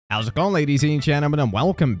How's it going, ladies and gentlemen, and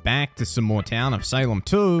welcome back to some more Town of Salem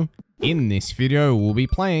 2. In this video, we'll be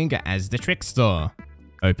playing as the Trickster.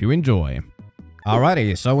 Hope you enjoy.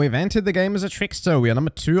 Alrighty, so we've entered the game as a Trickster. We are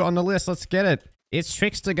number 2 on the list. Let's get it. It's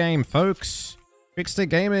Trickster game, folks. Trickster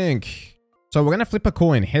gaming. So we're going to flip a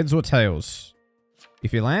coin, heads or tails.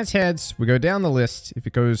 If it lands heads, we go down the list. If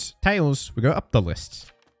it goes tails, we go up the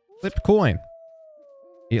list. Flip coin.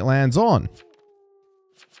 It lands on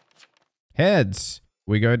heads.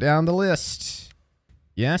 We go down the list.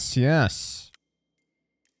 Yes, yes.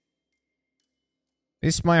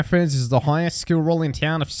 This, my friends, is the highest skill roll in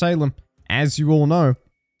Town of Salem, as you all know.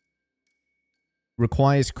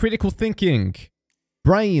 Requires critical thinking,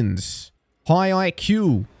 brains, high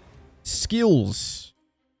IQ, skills,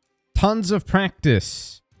 tons of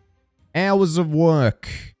practice, hours of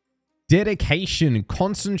work, dedication,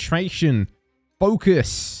 concentration,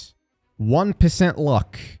 focus, 1%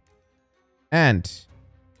 luck, and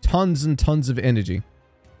tons and tons of energy.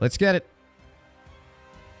 Let's get it.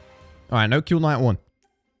 Alright, no kill night 1.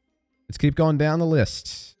 Let's keep going down the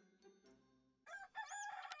list.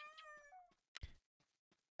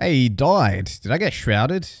 Hey, he died. Did I get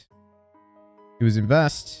shrouded? He was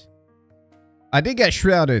invest. I did get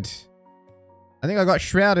shrouded. I think I got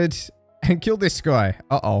shrouded and killed this guy.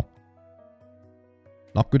 Uh-oh.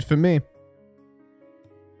 Not good for me.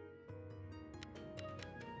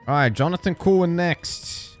 Alright, Jonathan Cohen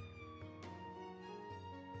next.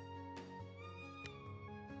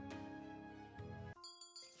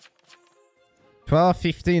 Twelve,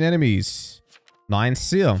 15 enemies. 9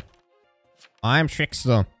 Seer. I'm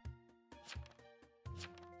Trickster.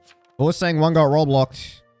 We're saying one got roll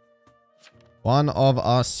blocked. One of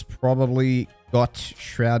us probably got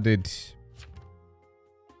shrouded.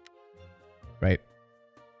 Right.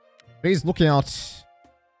 Please look out.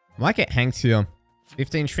 Might get hanged here.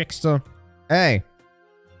 15 Trickster. Hey.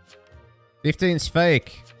 15's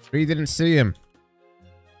fake. 3 didn't see him.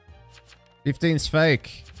 15's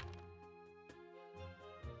fake.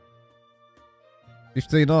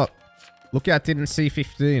 15 up. Look out, didn't see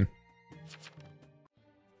 15.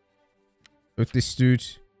 Look this dude.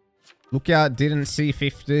 Look out, didn't see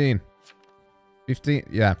 15. 15,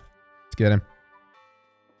 yeah. Let's get him.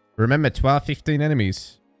 Remember, 12, 15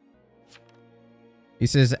 enemies. He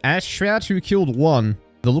says, as Shroud who killed 1,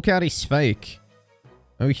 the lookout is fake.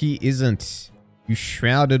 No, he isn't. You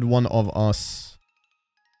shrouded one of us.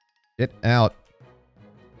 Get out.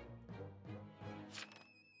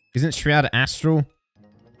 Isn't Shroud astral?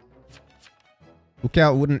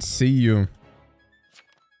 Lookout wouldn't see you.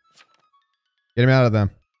 Get him out of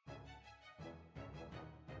there.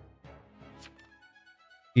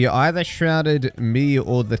 He either shrouded me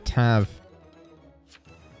or the Tav.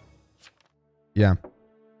 Yeah.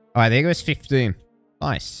 Alright, there goes 15.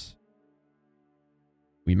 Nice.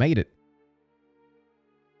 We made it.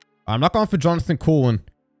 I'm not going for Jonathan Corwin.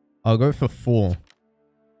 I'll go for 4.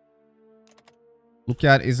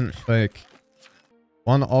 Lookout isn't fake.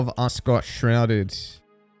 One of us got shrouded.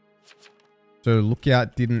 So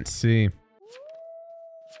Lookout didn't see.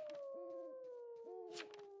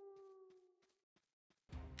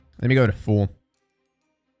 Let me go to 4.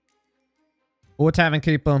 4 Tavern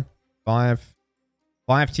Keeper. 5.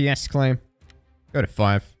 5 TS claim. Go to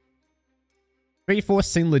 5. 3, 4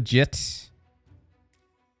 seem legit.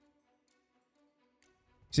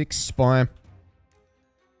 6 spy.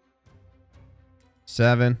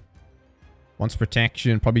 7. Wants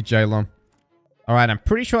protection. Probably Jailor. Alright, I'm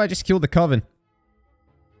pretty sure I just killed the Coven.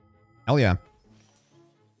 Hell yeah.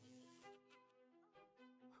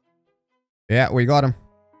 Yeah, we got him.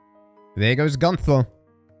 There goes Gunther.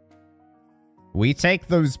 We take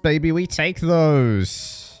those, baby. We take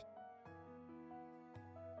those.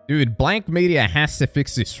 Dude, Blank Media has to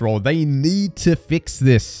fix this roll. They need to fix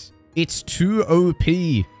this. It's too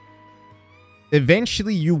OP.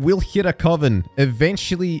 Eventually, you will hit a Coven.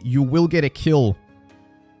 Eventually, you will get a kill.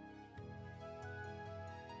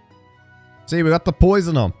 See, we got the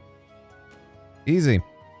Poisoner. Easy.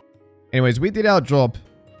 Anyways, we did our job.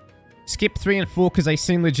 Skip 3 and 4 because they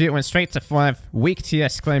seem legit. Went straight to 5. Weak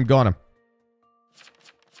TS claim. Got him.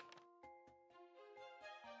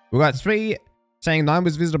 We got 3 saying 9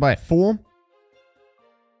 was visited by 4.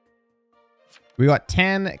 We got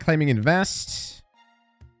 10 claiming invest.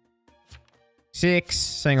 6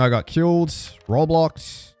 saying I got killed. Roll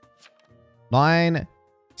blocked. 9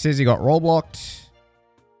 says he got roll blocked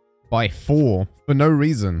by 4 for no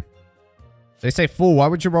reason. They say 4. Why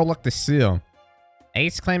would you roll block the Seer?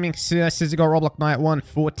 8 claiming Seer says he got roll blocked night 1.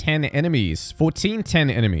 4 10 enemies. 14 10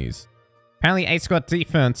 enemies. Apparently 8's got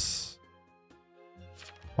defense.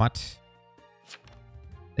 What?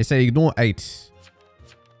 They say ignore 8.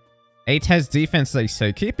 8 has defense, they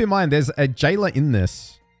say. Keep in mind, there's a Jailor in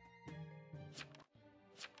this.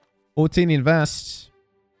 14 invest.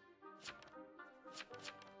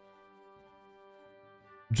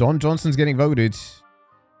 John Johnson's getting voted.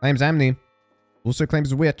 Claims Amni. Also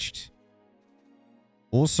claims Witched.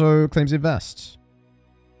 Also claims Invest.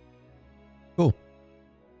 Cool.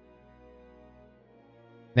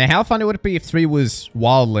 Now, how funny would it be if 3 was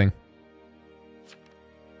Wildling?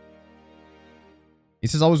 He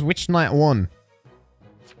says, I was Witch Knight 1.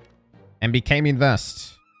 And became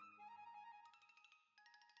Invest.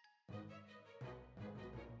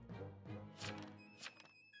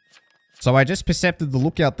 So I just percepted the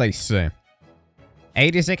lookout, they say.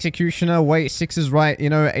 8 is Executioner. Wait, 6 is right.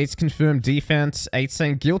 8's confirmed defense. 8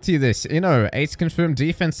 saying guilty of this. 8's confirmed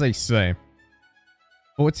defense, they say.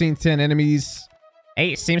 14, 10 enemies.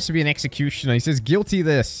 8 seems to be an Executioner. He says guilty of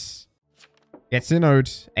this. Gets innoed.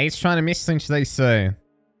 8's trying to miss things, they say.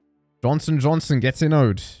 Johnson gets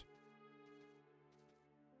innoed.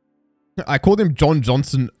 I called him John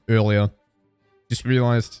Johnson earlier. Just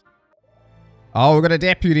realized. Oh, we got a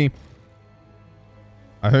deputy.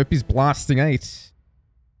 I hope he's blasting 8.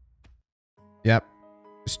 Yep.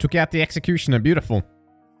 Just took out the Executioner. Beautiful.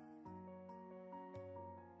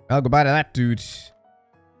 Well, goodbye to that dude.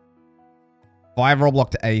 5 roll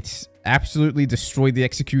block to 8. Absolutely destroyed the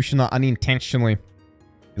Executioner unintentionally.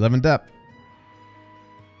 11 dep.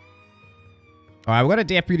 Alright, we got a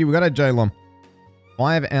deputy. We got a Jailor.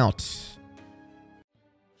 5 out.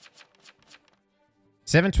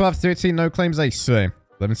 7, 12, 13. No claims, they say.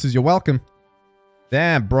 11 says you're welcome.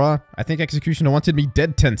 Damn, bruh. I think Executioner wanted me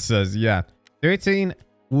dead, 10 says. Yeah. 13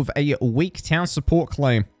 with a weak town support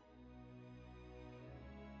claim.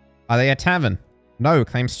 Are they a tavern? No.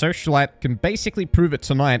 Claims Socialite. Can basically prove it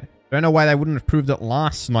tonight. Don't know why they wouldn't have proved it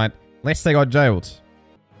last night. Unless they got jailed.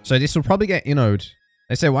 So this will probably get innoed.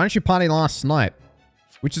 They say, why don't you party last night?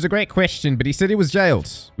 Which is a great question, but he said he was jailed.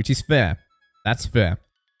 Which is fair. That's fair.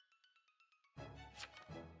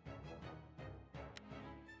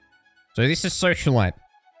 So this is Socialite.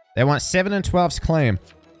 They want 7 and 12's claim.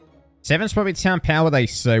 7's probably town power, they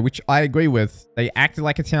say, which I agree with. They acted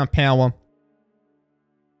like a town power.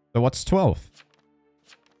 So what's 12?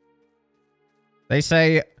 They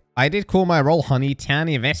say, I did call my role, honey, town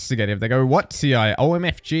investigator. They go, what, TI?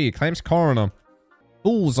 OMFG, claims Coroner.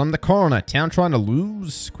 Fools, I'm the Coroner. Town trying to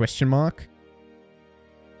lose? Question mark.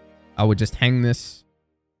 I would just hang this.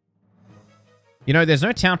 There's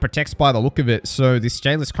no town protects by the look of it, so this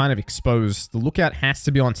jail is kind of exposed. The lookout has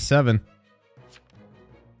to be on 7.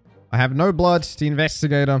 I have no blood. The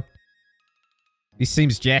Investigator. This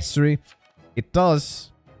seems jestery. It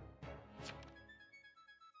does.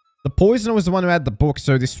 The Poisoner was the one who had the book,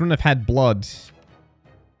 so this wouldn't have had blood.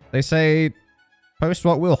 They say, post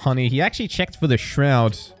what will, honey. He actually checked for the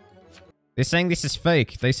Shroud. They're saying this is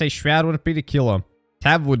fake. They say Shroud wouldn't be the killer.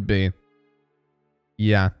 Tav would be.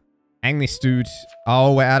 Yeah. Hang this dude.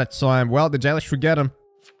 Oh, we're out of time. Well, the Jailer should get him.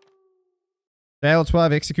 Jail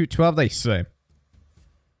 12, execute 12, they say.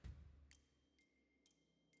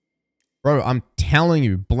 Bro, I'm telling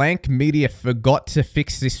you, Blank Media forgot to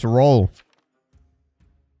fix this role.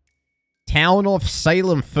 Town of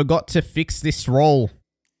Salem forgot to fix this role.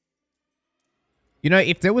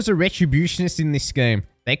 If there was a Retributionist in this game,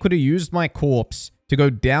 they could have used my corpse to go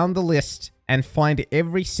down the list and find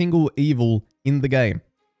every single evil in the game.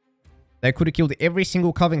 They could have killed every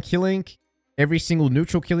single Coven killing, every single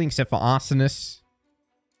neutral killing except for Arsonist.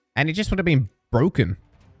 And it just would have been broken.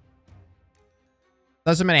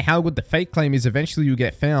 Doesn't matter how good the fake claim is, eventually you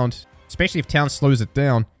get found. Especially if town slows it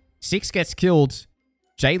down. 6 gets killed.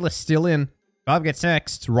 Jailor's still in. 5 gets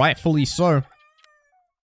axed, rightfully so.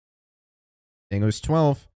 Then goes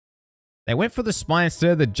 12. They went for the spy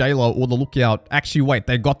instead of the Jailor or the lookout. Actually, wait,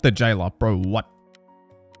 they got the Jailor. Bro, what?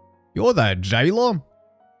 You're the Jailor?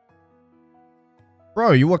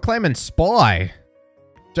 Bro, you were claiming spy.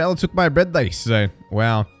 Jailor took my bread, they say.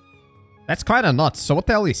 Wow. That's kind of nuts. So what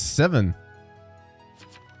the hell is 7?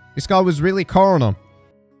 This guy was really Coroner.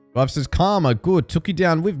 5 says, Karma, good. Took you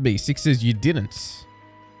down with me. 6 says, you didn't.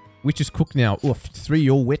 Witch is cooked now. Oof. 3,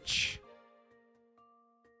 you're witch.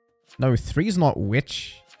 No, 3's not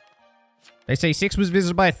witch. They say 6 was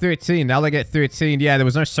visited by 13. Now they get 13. Yeah, there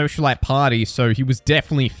was no socialite party, so he was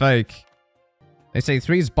definitely fake. They say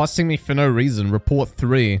 3 is busting me for no reason. Report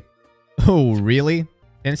 3. Oh, really?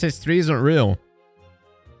 10 says 3 isn't real.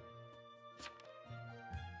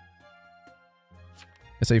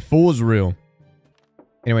 They say 4's real.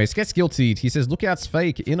 Anyways, gets guilty. He says, lookout's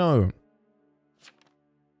fake.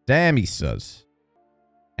 Damn, he says.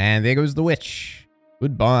 And there goes the witch.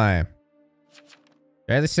 Goodbye.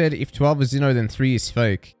 Jailer said if 12 is then 3 is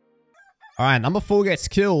fake. Alright, number 4 gets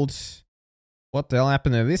killed. What the hell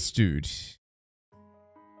happened to this dude?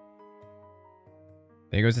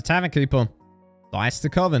 There goes the Tavern Keeper. Dice to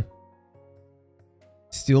Coven.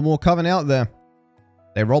 Still more Coven out there.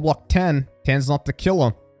 They roll block 10. 10's not the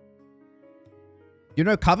killer. You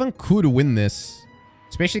know, Coven could win this.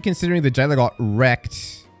 Especially considering the Jailor got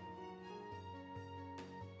wrecked.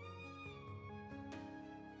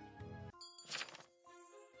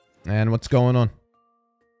 And what's going on?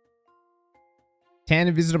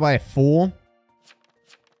 10 visited by a 4.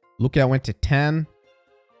 Lookout went to 10.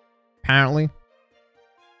 Apparently.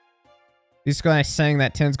 This guy's saying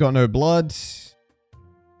that 10's got no blood.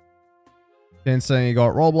 10's saying he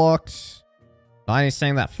got roll blocked. 9 is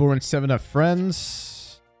saying that 4 and 7 are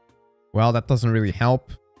friends. Well, that doesn't really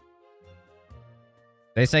help.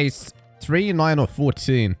 They say it's 3, 9, or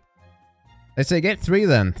 14. They say get 3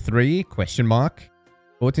 then. 3, question mark.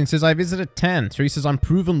 14 says I visited 10. 3 says I'm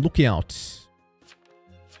proven lookout.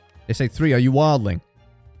 They say 3, are you Wildling?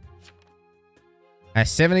 Has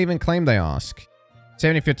 7 even claimed, they ask.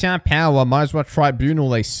 7, if you're town power, might as well tribunal,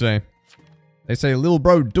 they say. They say, little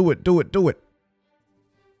bro, do it, do it, do it.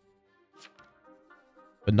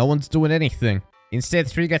 But no one's doing anything. Instead,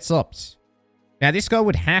 3 gets upped. Now, this guy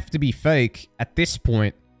would have to be fake at this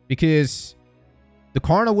point, because the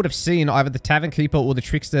Coroner would have seen either the Tavern Keeper or the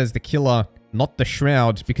Trickster as the killer, not the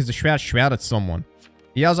Shroud, because the Shroud shrouded someone.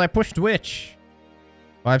 He yells, I pushed Witch.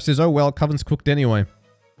 5 says, oh well, Coven's cooked anyway.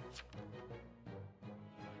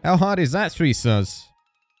 How hard is that, 3 says?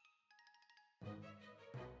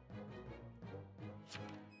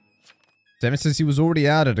 7 says he was already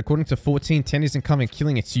outed. According to 14, 10 isn't coming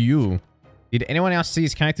killing, it's you. Did anyone else see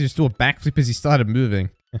his character just do a backflip as he started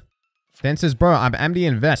moving? 10 says, bro, I'm Amdi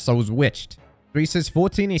Invest, I was witched. 3 says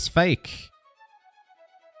 14 is fake.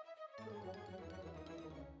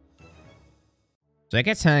 Jack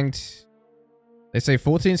gets hanged. They say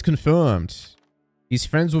 14 is confirmed. He's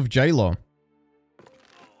friends with Jailor.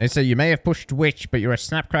 They say you may have pushed Witch, but you're a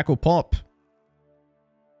snap crackle pop.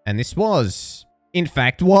 And this was, in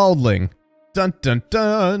fact, Wildling. Dun dun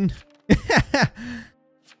dun.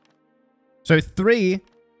 So 3,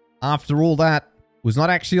 after all that, was not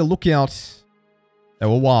actually a lookout. They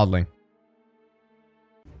were Wildling.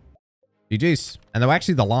 GG's. And they were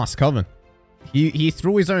actually the last Coven. He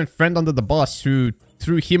threw his own friend under the bus who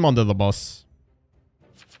threw him under the bus.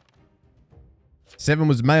 7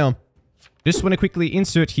 was male. Just want to quickly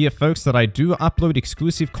insert here, folks, that I do upload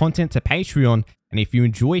exclusive content to Patreon. And if you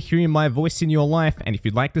enjoy hearing my voice in your life, and if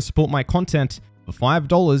you'd like to support my content, for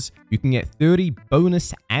 $5, you can get 30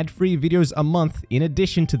 bonus ad-free videos a month in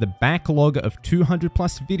addition to the backlog of 200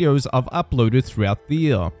 plus videos I've uploaded throughout the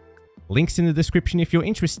year. Links in the description if you're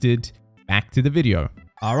interested. Back to the video.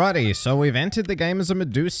 Alrighty, so we've entered the game as a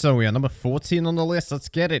Medusa. We are number 14 on the list. Let's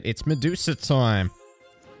get it. It's Medusa time.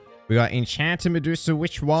 We got Enchanter, Medusa,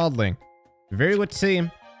 Witch, Wildling. Very good team.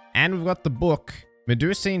 And we've got the book.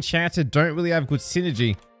 Medusa and Enchanter don't really have good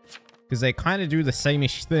synergy, because they kind of do the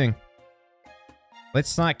same-ish thing. Let's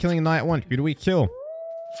start killing Night 1. Who do we kill?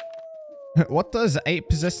 What does 8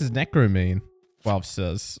 possesses Necro mean? 12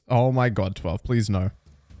 says. Oh my god, 12. Please no.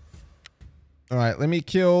 Alright, let me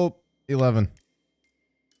kill 11.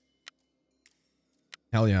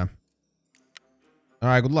 Hell yeah.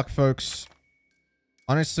 Alright, good luck, folks.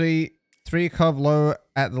 Honestly, 3 cov low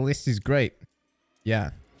at the list is great.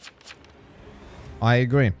 Yeah. I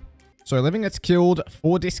agree. So 11 gets killed,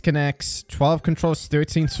 4 disconnects, 12 controls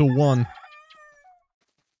 13 to 1.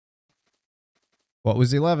 What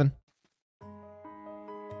was 11?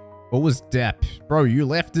 What was Dep? Bro, you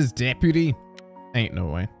left as deputy? Ain't no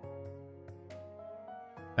way.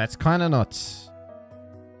 That's kind of nuts.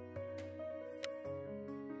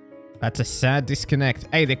 That's a sad disconnect.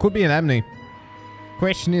 Hey, there could be an Amni.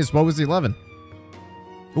 Question is, what was 11?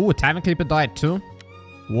 Ooh, a Tavern Keeper died too.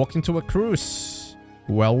 Walked into a Cruise.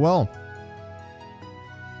 Well, well.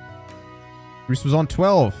 Cruise was on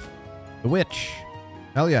 12. The Witch.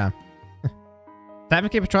 Hell yeah. Tavern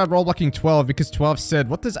Keeper tried roll blocking 12 because 12 said,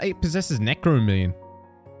 what does 8 possesses Necro mean?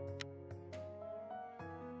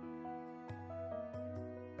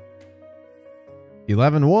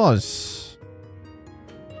 $11 was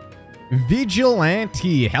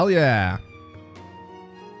Vigilante. Hell yeah.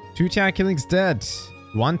 2 tower killings dead.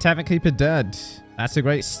 1 Tavern Keeper dead. That's a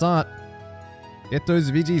great start. Get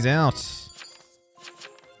those VGs out.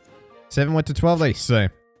 7 went to 12, they say.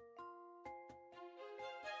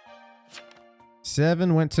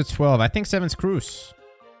 7 went to 12. I think 7's Cruise.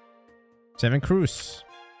 7 Cruise.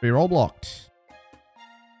 3 roll blocked.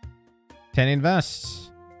 10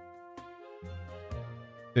 Invest.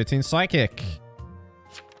 13 Psychic.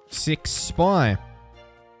 6 Spy.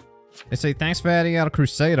 They say, thanks for adding out a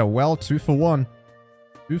Crusader. Well, 2 for 1.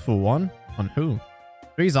 2 for 1? On who?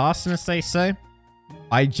 3's Arsonist, they say.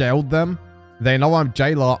 I jailed them. They know I'm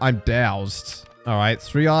Jailor. I'm doused. Alright,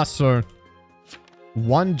 3 Arso.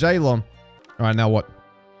 1 Jailor. Alright, now what?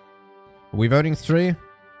 Are we voting 3?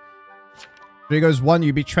 3 goes 1,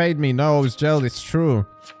 you betrayed me. No, I was jailed. It's true.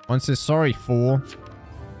 1 says sorry, 4.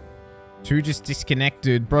 2 just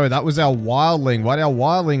disconnected. Bro, that was our Wildling. Why'd our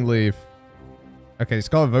Wildling leave? Okay, this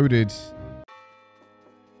guy voted.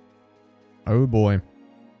 Oh boy.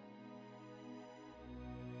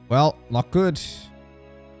 Well, not good.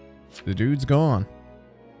 The dude's gone.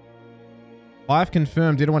 5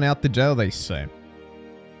 confirmed. Didn't want out the jail, they say.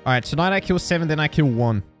 Alright, tonight I kill 7, then I kill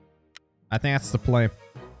 1. I think that's the play.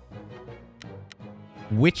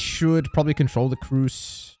 Which should probably control the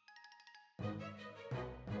Cruz.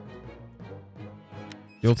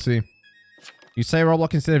 Guilty. You say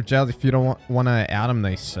Roblox instead of jail if you don't want to out him,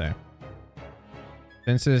 they say.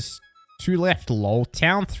 Then says 2 left, lol.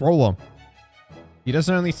 Town thrower. He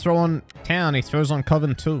doesn't only throw on town, he throws on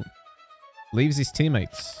Coven too. Leaves his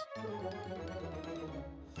teammates.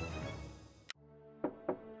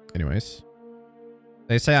 Anyways.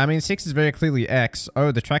 They say, I mean, 6 is very clearly X.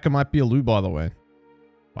 Oh, the tracker might be a Lou, by the way.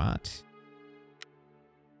 What?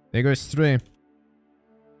 There goes 3.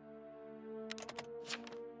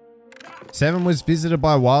 7 was visited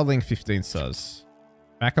by Wildling, 15 says.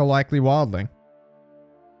 Tracker likely Wildling.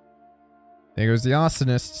 There goes the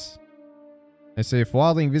Arsonists. They say if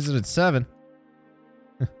Wildling visited 7.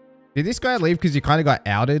 Did this guy leave because he kind of got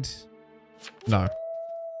outed? No.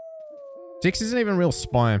 6 isn't even real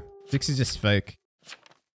spy. 6 is just fake.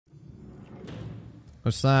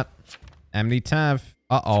 What's that? Amni Tav.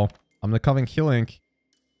 Uh-oh. I'm the Coven killing.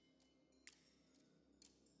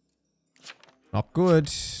 Not good.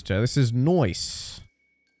 So this is noise.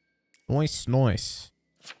 Noise, noise.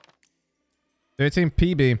 13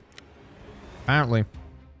 PB. Apparently.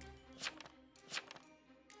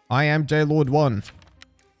 I am Jailor 1.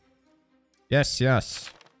 Yes, yes.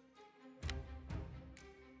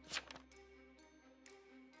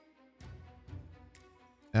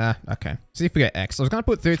 Okay. See if we get X. I was gonna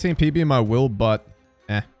put 13 PB in my will, but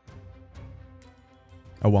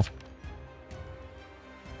oh well.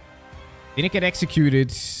 Didn't get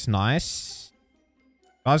executed. Nice.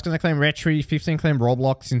 I was gonna claim Retry. 15 claim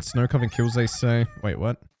Roblox since no Coven kills, they say. Wait,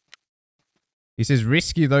 what? He says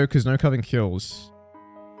risky though, because no Coven kills.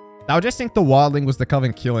 They'll just think the Wildling was the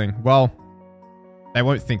Coven killing. Well, they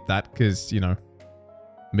won't think that, because, you know,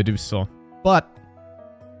 Medusa. But,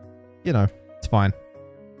 you know, it's fine.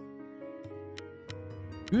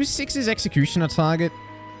 Who's 6's Executioner target?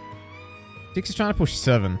 6 is trying to push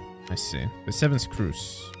 7. I see. But 7's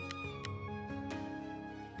Cruz.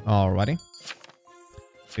 Alrighty.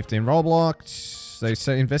 15 Roblox. They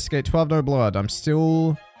say investigate 12 no blood. I'm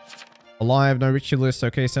still alive, no Ritualist.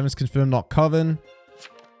 Okay, 7's confirmed, not Coven.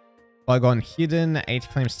 Bodyguard hidden. 8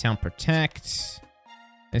 claims town protect.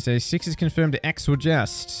 They say 6 is confirmed X or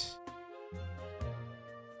Jest.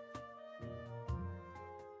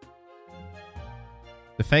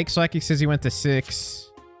 The fake psychic says he went to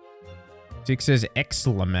 6. 6 says X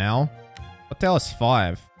Lamau. What the hell is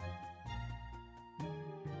 5?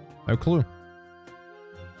 No clue.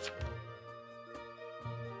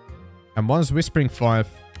 And 1's whispering 5.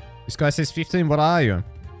 This guy says 15, what are you?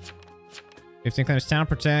 15 claims town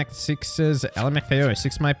protect. 6 says LMFAO.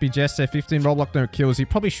 6 might be Jester. 15 Roblox no kills. He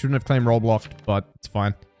probably shouldn't have claimed Roblox, but it's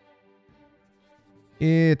fine.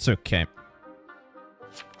 It's okay.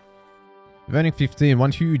 Voting 15.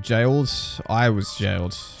 1 who jailed. I was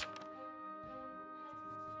jailed.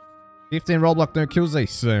 15 Roblox no kills, they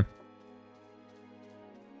say.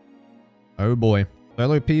 Oh boy.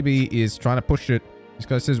 Solo PB is trying to push it. This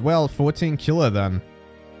guy says, well, 14 killer then.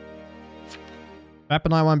 Rapper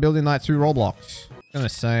Night 1 building Night 2 Roblox. I'm gonna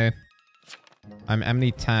say I'm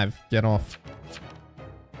Amni Tav. Get off.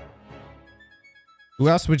 Who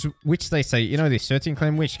else? Which they say, you know, this 13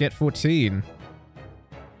 claim witch, get 14.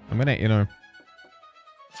 I'm gonna, you know.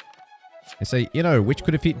 They say, you know, which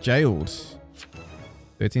could have hit jailed.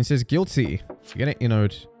 13 says guilty. Get it, you know.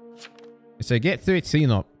 They say get 13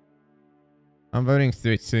 up. I'm voting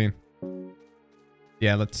 13.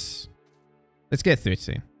 Yeah, let's get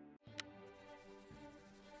 13.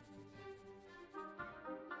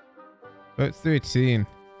 Vote 13.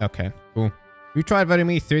 Okay, cool. Who tried voting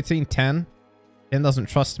me? 13, 10? 10 doesn't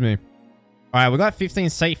trust me. Alright, we got 15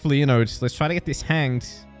 safely, you know. Let's try to get this hanged.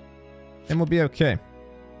 Then we'll be okay.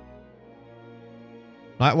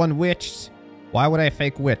 Night 1 witched. Why would I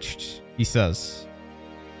fake witched? He says.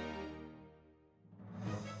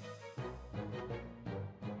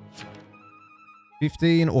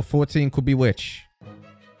 15 or 14 could be which?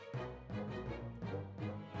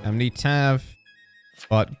 Tav,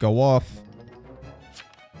 but go off.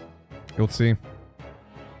 Guilty.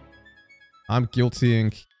 I'm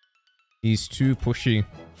guiltying. He's too pushy.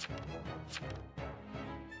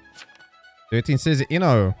 13 says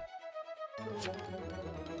Inno.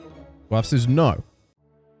 12 says no.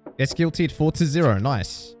 Gets guilty at 4-0.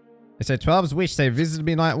 Nice. They say 12's wish. They visited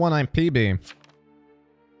me night 1. I'm PB.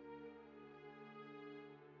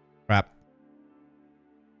 Crap.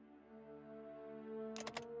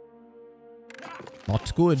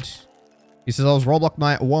 Not good. He says I was Roblox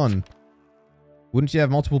night 1. Wouldn't you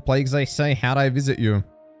have multiple plagues, they say? How'd I visit you?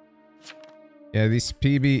 Yeah, this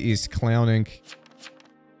PB is clowning.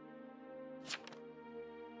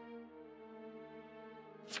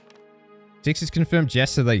 Six is confirmed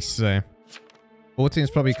Jester, they say. 14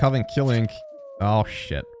 is probably Coven killing. Oh,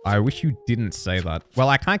 shit. I wish you didn't say that. Well,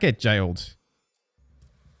 I can't get jailed.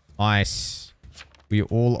 Nice. We're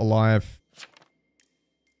all alive.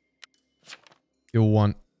 Kill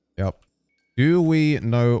 1. Yep. Do we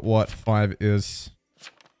know what 5 is?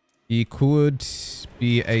 He could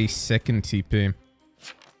be a second TP.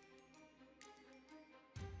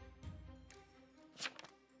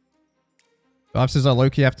 Five says I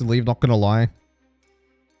low-key have to leave, not gonna lie.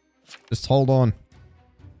 Just hold on.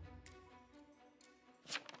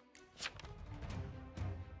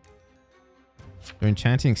 You're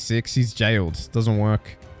enchanting 6, he's jailed. Doesn't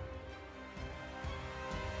work.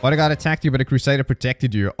 Bodyguard attacked you, but a Crusader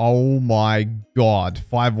protected you. Oh my god.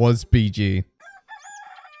 5 was BG.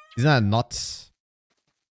 Isn't that nuts?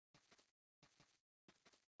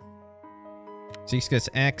 6 gets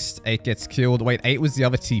X'd, 8 gets killed. Wait, 8 was the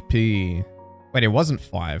other TP. Wait, it wasn't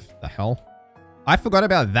 5. The hell? I forgot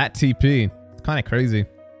about that TP. It's kind of crazy.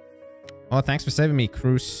 Oh, thanks for saving me,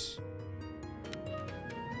 Cruz.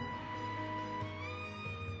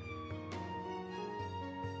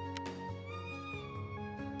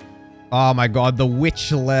 Oh my god, the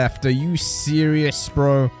witch left. Are you serious,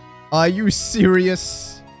 bro? Are you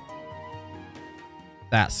serious?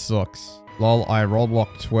 That sucks. Lol, I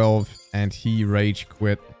rollblock 12 and he rage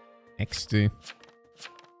quit. XD.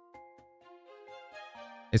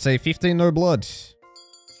 It's a 15 no blood.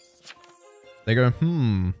 They go,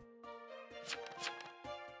 One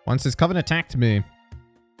says Coven attacked me.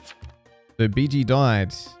 So BG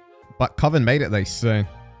died. But Coven made it, they say.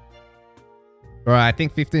 Alright, I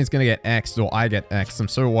think 15 is going to get X'd or I get X'd. I'm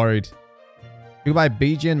so worried. Goodbye,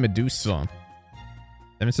 BG and Medusa.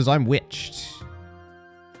 Then it says I'm witched.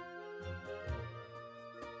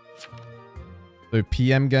 So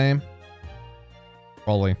PM game?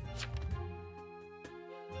 Probably.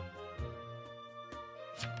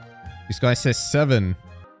 This guy says 7.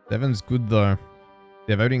 7's good though.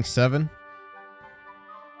 They're voting 7.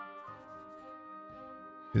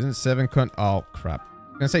 Isn't 7 oh crap.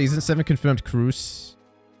 I'm gonna say, isn't 7 confirmed Cruz?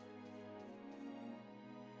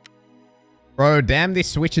 Bro, damn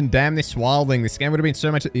this Switch and damn this Wildling. This game would have been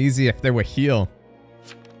so much easier if they were here.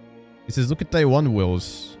 He says, look at day 1,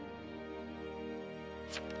 Wills.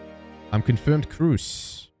 I'm confirmed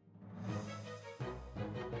Cruz.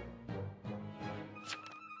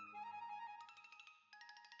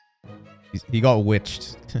 He got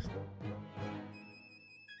witched.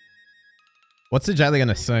 What's the Jailor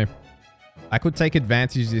gonna say? I could take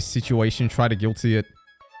advantage of this situation, try to guilty it.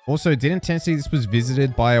 Also, didn't Tennessee this was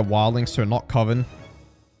visited by a Wildling, so not Coven?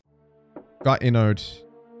 Got innoed.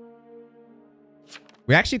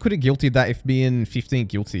 We actually could have guiltied that if me and 15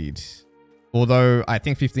 guiltied. Although, I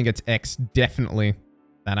think 15 gets X, definitely.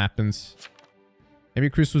 That happens. Maybe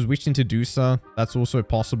Chris was wishing to do so. That's also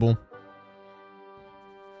possible.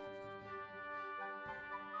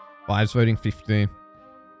 5's voting 15.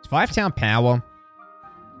 It's 5-town power.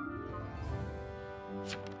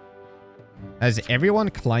 Has everyone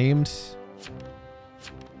claimed?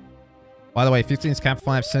 By the way, 15's cap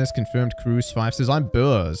 5 says confirmed Cruz. 5 says I'm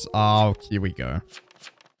Burrs. Oh, here we go.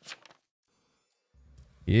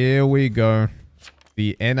 Here we go.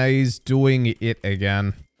 The NA's doing it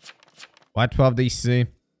again. White 12 DC.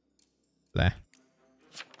 There.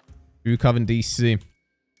 2 Coven DC.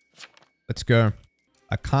 Let's go.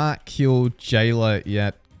 I can't kill Jailor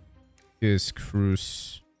yet. Here's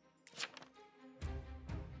Cruz.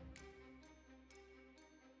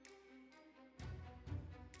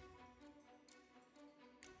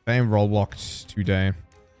 Fame rollblocked today.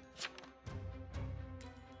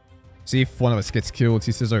 See if one of us gets killed.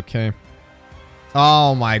 He says okay.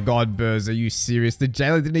 Oh my god, Burrs, are you serious? The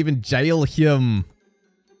Jailor didn't even jail him.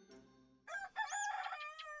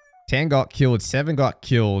 10 got killed, 7 got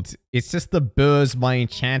killed. It's just the Burrs, my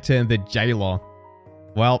Enchanter, and the Jailor.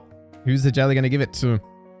 Well, Who's the jailer gonna give it to?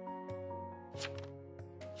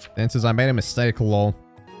 Then says, I made a mistake, lol.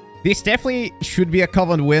 This definitely should be a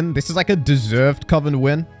Coven win. This is like a deserved Coven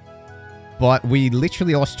win. But we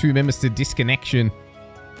literally lost 2 members to disconnection.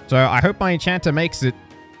 So I hope my Enchanter makes it.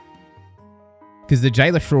 Because the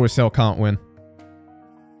Jailor sure as hell can't win.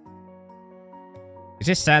 It's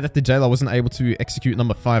just sad that the Jailor wasn't able to execute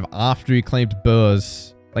number 5 after he claimed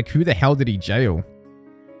Burrs. Like, who the hell did he jail?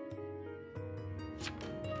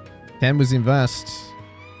 10 was invest.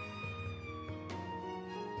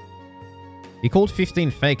 He called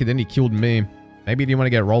 15 fake and then he killed me. Maybe he didn't want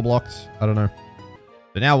to get roll blocked. I don't know.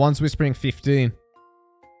 But now one's whispering 15.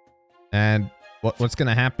 And what's going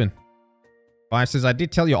to happen? 5 says, I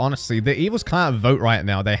did tell you honestly, the evils can't vote right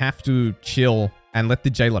now. They have to chill and let the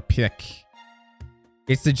Jailor pick.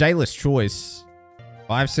 It's the Jailor's choice.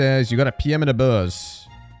 5 says, you got a PM and a Burrs.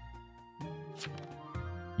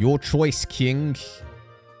 Your choice, King.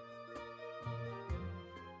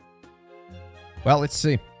 Well, let's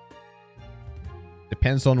see.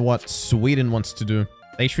 Depends on what Sweden wants to do.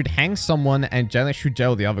 They should hang someone and Jailor should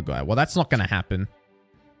jail the other guy. Well, that's not going to happen.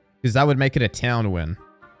 Because that would make it a town win.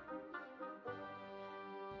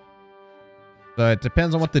 So it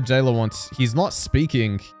depends on what the Jailor wants. He's not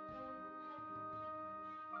speaking.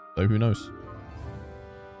 So who knows?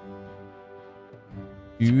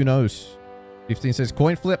 Who knows? 15 says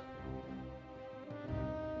coin flip.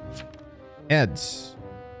 Heads.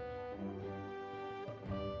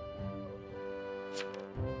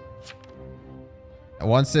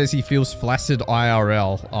 One says he feels flaccid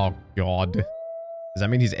IRL. Oh, God. Does that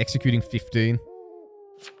mean he's executing 15?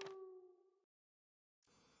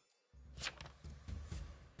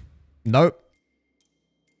 Nope.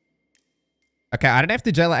 Okay, I don't know if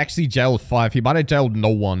the Jailor actually jailed 5. He might have jailed no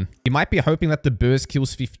one. He might be hoping that the Burrs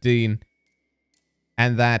kills 15.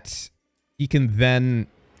 And that he can then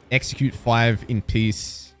execute 5 in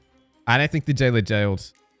peace. I don't think the Jailor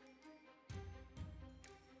jailed.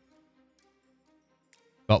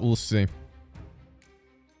 But we'll see.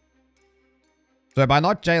 So by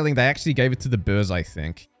not jailing, they actually gave it to the Burrs, I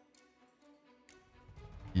think.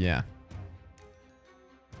 Yeah.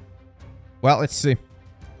 Well, let's see.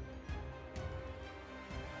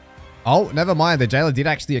 Oh, never mind. The Jailor did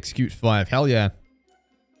actually execute 5. Hell yeah.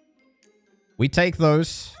 We take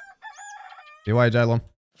those. Be away, Jailor.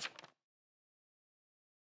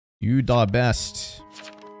 You die best.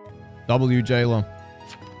 W, Jailor.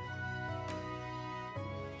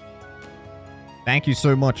 Thank you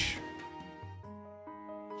so much.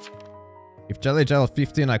 If Jailor jailed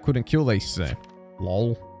 15, I couldn't kill, they say.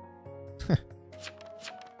 Lol.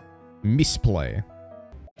 Misplay.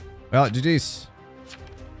 Well, GG's.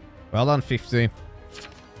 Well done, 50.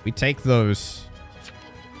 We take those.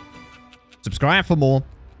 Subscribe for more.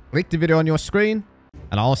 Click the video on your screen.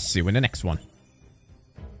 And I'll see you in the next one.